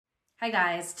Hi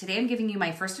guys, today I'm giving you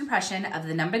my first impression of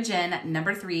the Numbuzin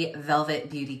No. 3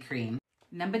 Velvet Beauty Cream.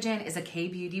 Numbuzin is a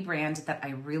K-beauty brand that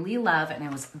I really love and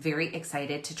I was very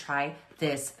excited to try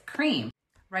this cream.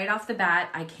 Right off the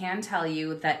bat, I can tell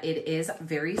you that it is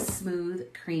very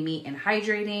smooth, creamy, and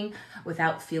hydrating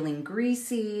without feeling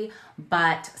greasy,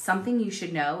 but something you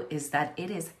should know is that it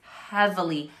is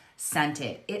heavily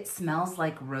scented. It smells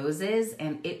like roses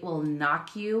and it will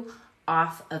knock you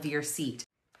off of your seat.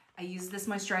 I used this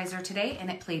moisturizer today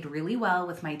and it played really well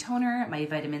with my toner, my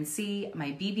vitamin C, my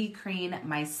BB cream,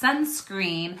 my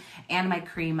sunscreen, and my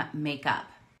cream makeup.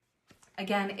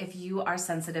 Again, if you are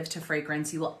sensitive to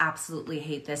fragrance, you will absolutely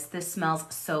hate this. This smells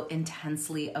so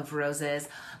intensely of roses,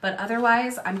 but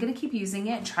otherwise I'm gonna keep using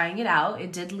it and trying it out.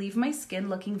 It did leave my skin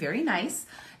looking very nice.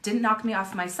 Didn't knock me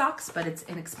off my socks, but it's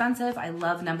inexpensive. I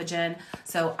love Numbuzin,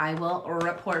 so I will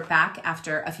report back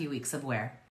after a few weeks of wear.